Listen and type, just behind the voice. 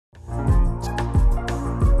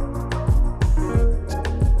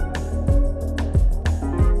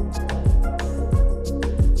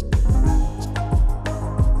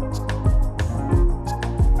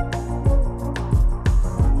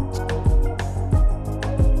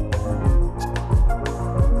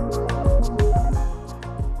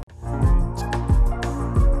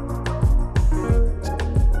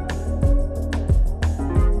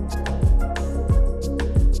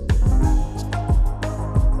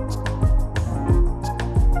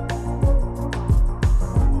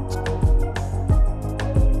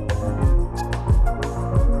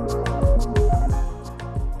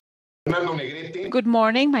Good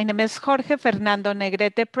morning. My name is Jorge Fernando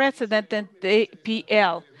Negrete, President of the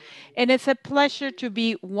PL. And it's a pleasure to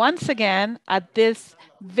be once again at this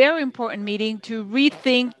very important meeting to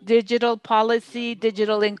rethink digital policy,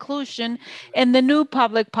 digital inclusion, and the new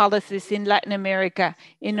public policies in Latin America.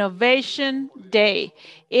 Innovation Day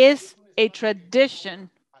is a tradition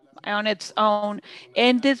on its own,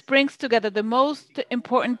 and this brings together the most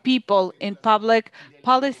important people in public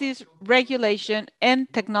policies, regulation, and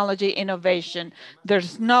technology innovation.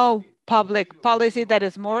 There's no public policy that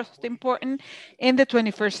is more important in the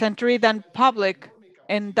 21st century than public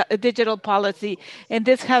and digital policy. And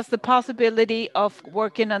this has the possibility of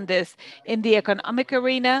working on this in the economic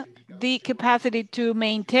arena, the capacity to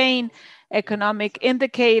maintain economic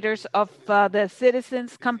indicators of the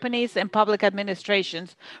citizens, companies, and public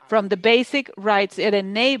administrations. From the basic rights, it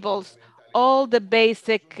enables all the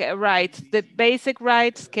basic rights. The basic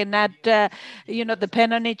rights cannot,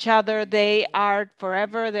 depend on each other. They are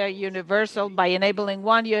forever. They're universal. By enabling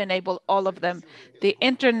one, you enable all of them. The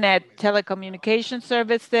internet, telecommunication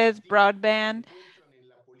services, broadband,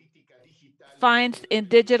 finds in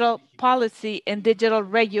digital policy and digital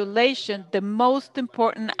regulation the most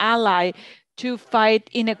important ally to fight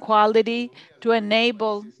inequality, to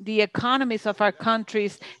enable the economies of our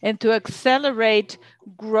countries, and to accelerate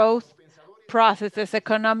growth processes,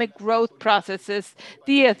 economic growth processes.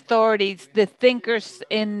 The authorities, the thinkers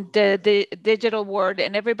in the digital world,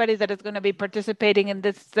 and everybody that is going to be participating in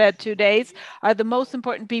this 2 days are the most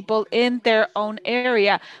important people in their own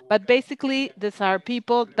area. But basically, these are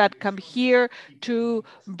people that come here to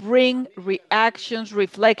bring reactions,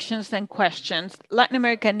 reflections, and questions. Latin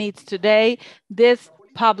America needs today this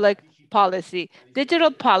public policy.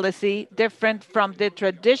 Digital policy, different from the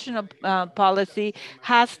traditional policy,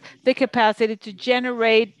 has the capacity to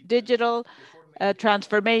generate digital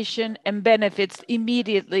transformation and benefits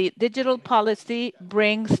immediately. Digital policy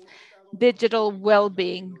brings digital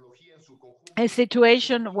well-being, a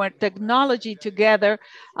situation where technology together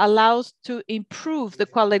allows to improve the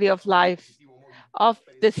quality of life of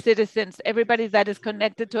the citizens. Everybody that is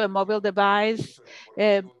connected to a mobile device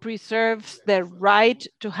preserves the right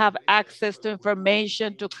to have access to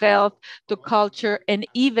information, to health, to culture, and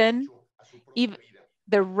even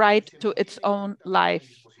the right to its own life.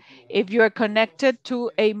 If you are connected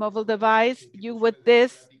to a mobile device, you with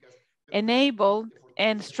this enable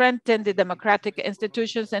and strengthen the democratic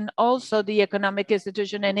institutions and also the economic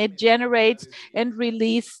institution, and it generates and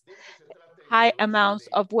release high amounts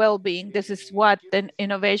of well-being. This is what the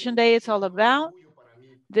Innovation Day is all about.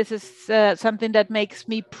 This is something that makes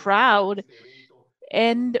me proud.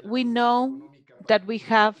 And we know that we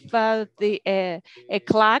have the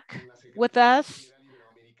ECLAC with us,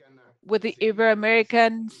 with the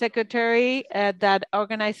Ibero-American Secretary that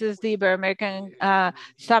organizes the Ibero-American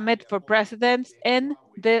Summit for Presidents, and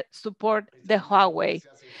the support the Huawei.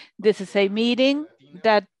 This is a meeting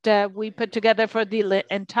that we put together for the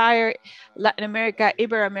entire Latin America,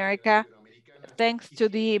 Ibero-America, thanks to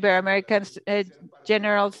the Ibero-American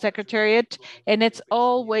General Secretariat. And it's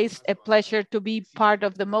always a pleasure to be part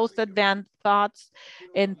of the most advanced thoughts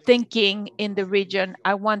and thinking in the region.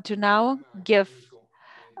 I want to now give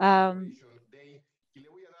um,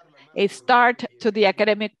 a start to the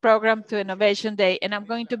academic program to Innovation Day. And I'm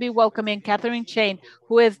going to be welcoming Catherine Chen,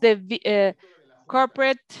 who is the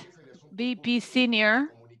Corporate VP Senior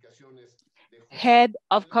Head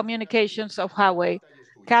of Communications of Huawei.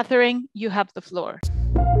 Catherine, you have the floor.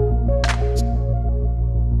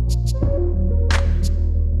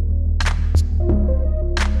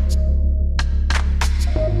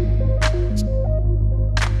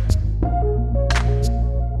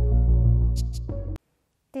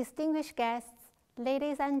 Distinguished guests,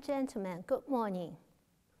 ladies and gentlemen, good morning.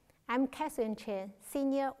 I'm Catherine Chen,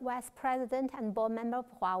 Senior Vice President and Board Member of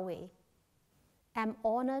Huawei. I'm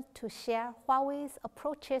honored to share Huawei's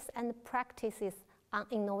approaches and practices on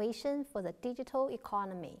innovation for the digital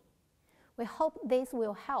economy. We hope this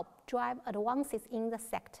will help drive advances in the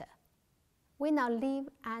sector. We now live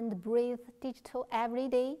and breathe digital every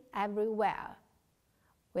day, everywhere.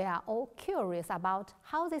 We are all curious about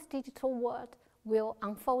how this digital world will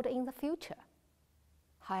unfold in the future.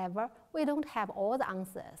 However, we don't have all the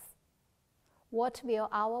answers. What will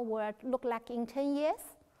our world look like in 10 years?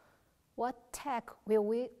 What tech will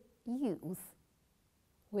we use?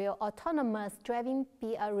 Will autonomous driving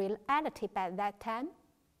be a reality by that time?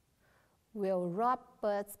 Will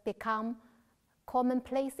robots become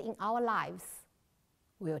commonplace in our lives?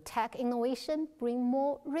 Will tech innovation bring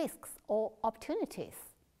more risks or opportunities?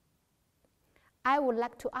 I would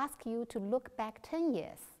like to ask you to look back 10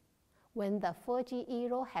 years, when the 4G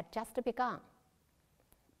era had just begun.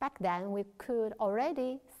 Back then, we could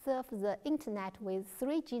already surf the internet with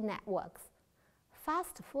 3G networks.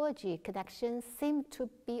 Fast 4G connections seemed to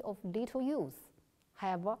be of little use.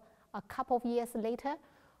 However, a couple of years later,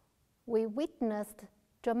 we witnessed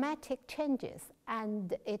dramatic changes,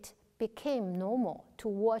 and it became normal to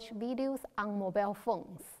watch videos on mobile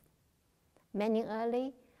phones. Many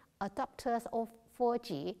early adopters of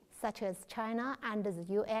 4G, such as China and the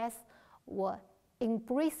US, were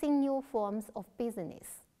embracing new forms of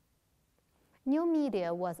business. New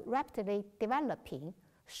media was rapidly developing.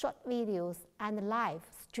 Short videos and live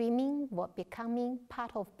streaming were becoming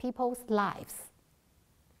part of people's lives.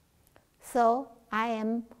 So I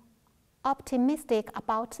am optimistic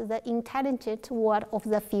about the intelligent world of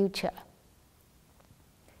the future.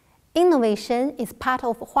 Innovation is part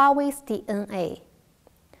of Huawei's DNA.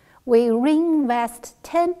 We reinvest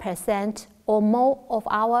 10% or more of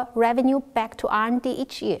our revenue back to R&D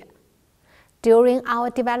each year. During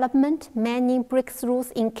our development, many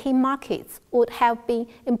breakthroughs in key markets would have been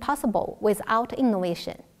impossible without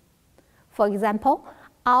innovation. For example,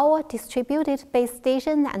 our distributed base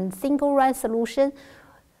station and single-run solution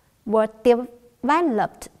were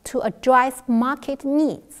developed to address market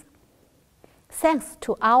needs. Thanks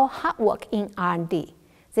to our hard work in R&D,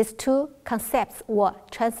 these two concepts were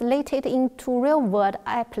translated into real-world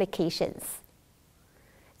applications.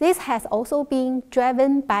 This has also been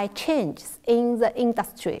driven by changes in the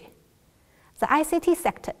industry. The ICT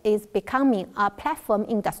sector is becoming a platform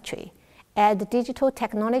industry, and digital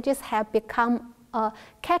technologies have become a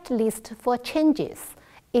catalyst for changes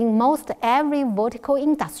in most every vertical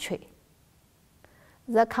industry.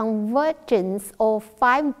 The convergence of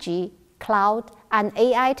 5G, cloud, and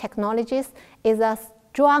AI technologies is a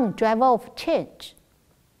strong driver of change.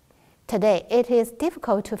 Today, it is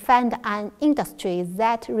difficult to find an industry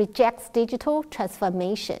that rejects digital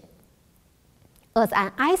transformation. As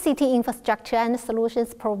an ICT infrastructure and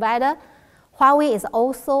solutions provider, Huawei is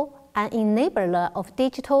also an enabler of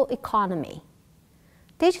digital economy.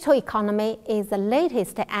 Digital economy is the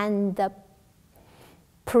latest and the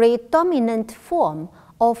predominant form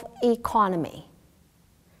of economy.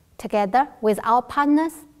 Together with our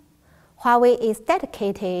partners, Huawei is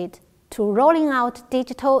dedicated to rolling out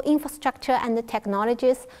digital infrastructure and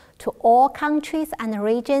technologies to all countries and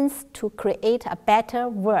regions to create a better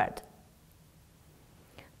world.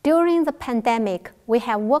 During the pandemic, we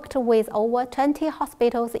have worked with over 20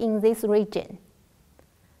 hospitals in this region.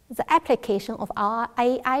 The application of our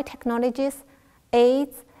AI technologies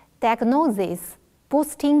aids diagnosis,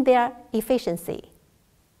 boosting their efficiency.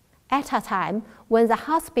 At a time when the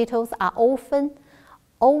hospitals are often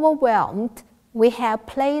overwhelmed, we have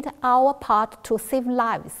played our part to save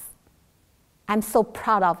lives. I'm so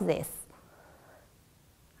proud of this.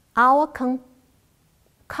 Our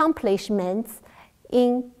accomplishments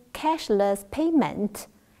in cashless payment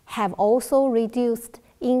have also reduced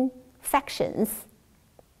infections.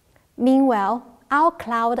 Meanwhile, our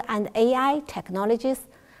cloud and AI technologies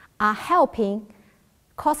are helping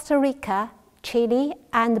Costa Rica, Chile,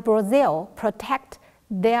 and Brazil protect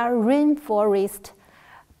their rainforest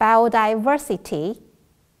biodiversity.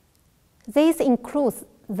 This includes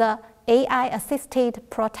the AI-assisted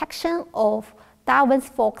protection of Darwin's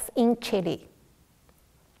fox in Chile.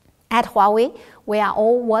 At Huawei, we are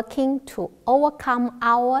all working to overcome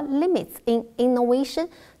our limits in innovation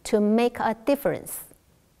to make a difference.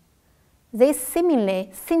 This seemingly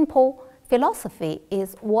simple philosophy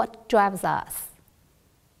is what drives us.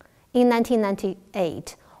 In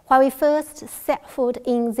 1998, Huawei first set foot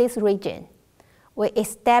in this region. We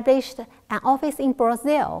established an office in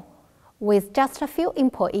Brazil with just a few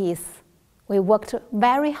employees. We worked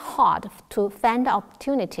very hard to find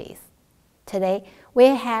opportunities. Today, we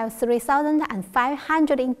have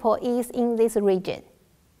 3,500 employees in this region.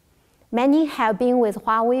 Many have been with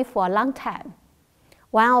Huawei for a long time.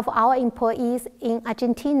 One of our employees in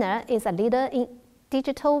Argentina is a leader in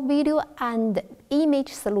digital video and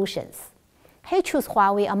image solutions. He chose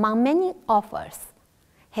Huawei among many offers.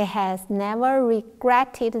 He has never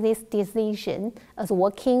regretted this decision, as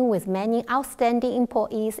working with many outstanding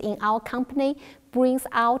employees in our company brings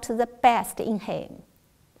out the best in him.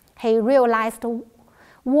 He realized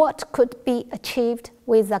what could be achieved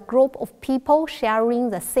with a group of people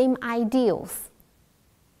sharing the same ideals.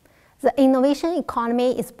 The innovation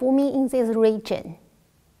economy is booming in this region.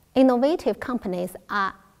 Innovative companies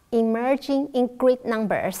are emerging in great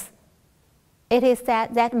numbers. It is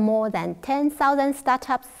said that more than 10,000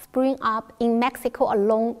 startups spring up in Mexico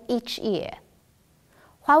alone each year.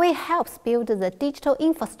 Huawei helps build the digital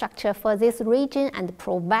infrastructure for this region and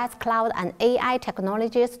provides cloud and AI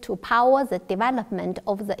technologies to power the development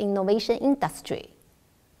of the innovation industry.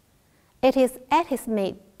 It is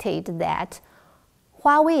estimated that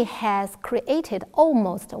Huawei has created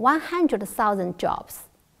almost 100,000 jobs,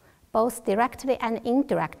 both directly and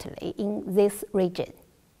indirectly, in this region.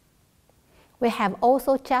 We have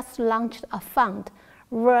also just launched a fund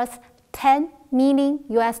worth $10 million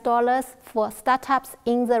for startups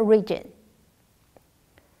in the region.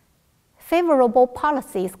 Favorable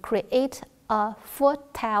policies create a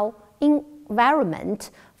fertile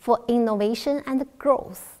environment for innovation and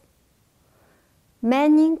growth.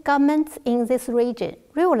 Many governments in this region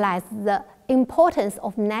realize the importance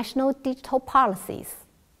of national digital policies.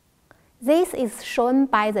 This is shown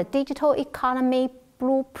by the digital economy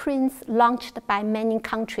blueprints launched by many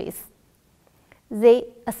countries. They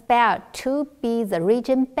aspire to be the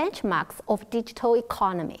region benchmarks of digital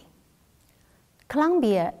economy.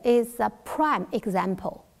 Colombia is a prime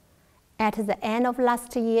example. At the end of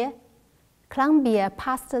last year, Colombia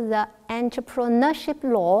passed the entrepreneurship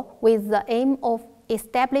law with the aim of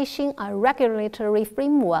establishing a regulatory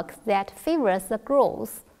framework that favors the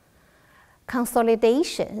growth,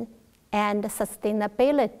 consolidation, and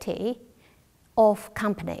sustainability of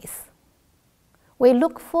companies. We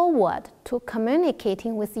look forward to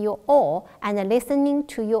communicating with you all and listening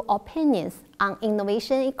to your opinions on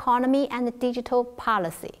innovation economy and digital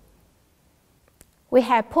policy. We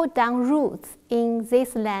have put down roots in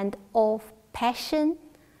this land of passion,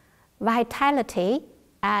 vitality,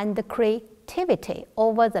 and creativity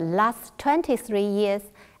over the last 23 years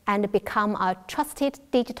and become a trusted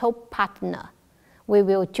digital partner. We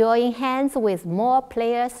will join hands with more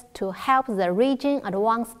players to help the region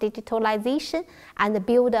advance digitalization and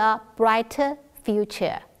build a brighter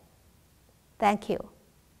future. Thank you.